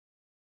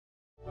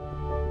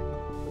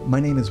My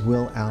name is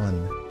Will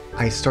Allen.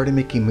 I started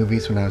making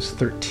movies when I was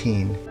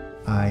 13.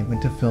 I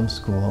went to film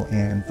school,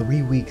 and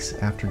 3 weeks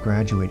after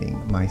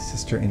graduating, my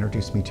sister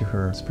introduced me to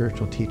her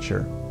spiritual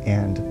teacher,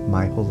 and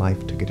my whole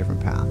life took a different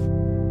path.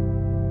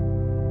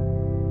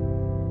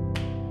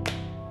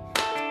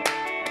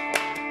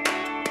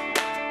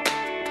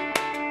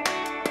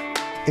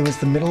 It was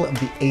the middle of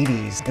the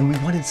 80s, and we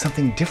wanted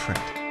something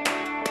different.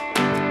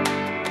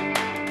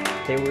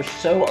 They were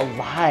so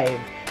alive,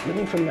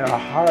 living from their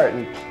heart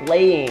and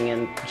playing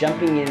and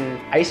jumping in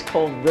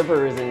ice-cold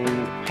rivers and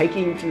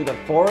hiking through the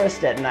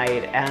forest at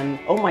night. And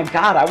oh my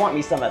God, I want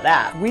me some of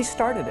that. We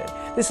started it.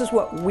 This is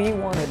what we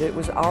wanted. It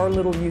was our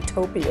little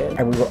utopia.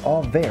 And we were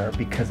all there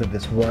because of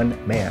this one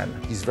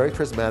man. He's very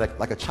charismatic,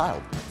 like a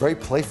child, very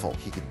playful.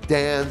 He could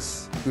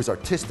dance, he was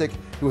artistic,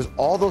 he was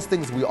all those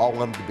things we all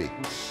wanted to be.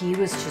 He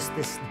was just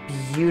this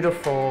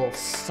beautiful,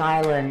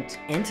 silent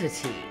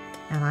entity.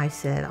 And I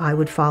said, I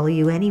would follow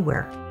you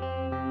anywhere.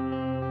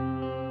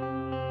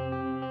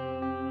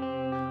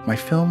 My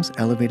films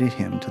elevated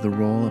him to the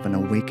role of an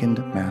awakened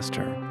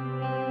master.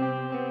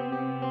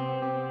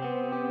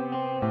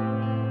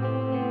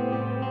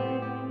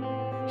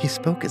 He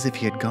spoke as if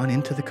he had gone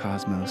into the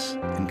cosmos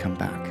and come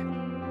back.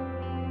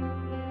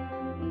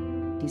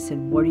 He said,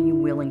 what are you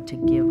willing to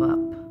give up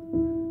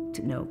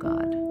to know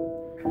God?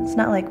 It's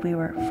not like we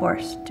were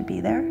forced to be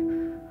there.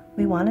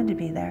 We wanted to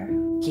be there.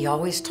 He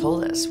always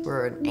told us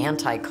we're an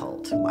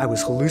anti-cult. I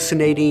was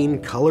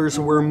hallucinating, colors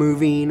were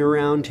moving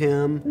around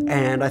him,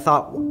 and I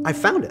thought, I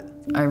found it.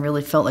 I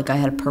really felt like I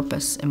had a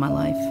purpose in my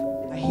life.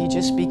 He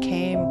just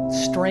became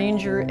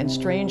stranger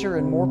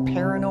and more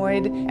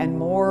paranoid and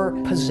more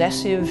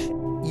possessive.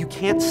 You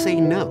can't say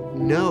no.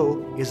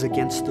 No is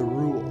against the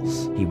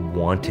rules. He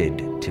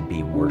wanted to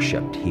be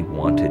worshipped. He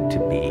wanted to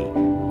be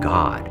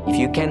God. If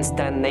you can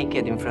stand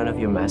naked in front of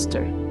your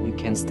master, you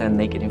can stand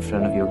naked in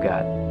front of your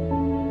God.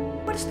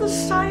 What's the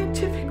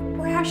scientific,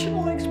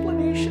 rational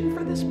explanation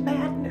for this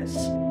madness?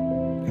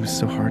 It was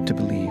so hard to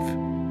believe,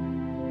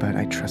 but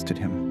I trusted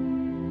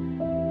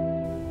him.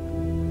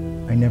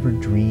 I never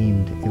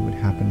dreamed it would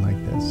happen like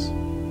this.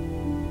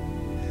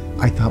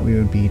 I thought we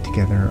would be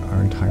together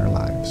our entire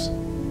lives.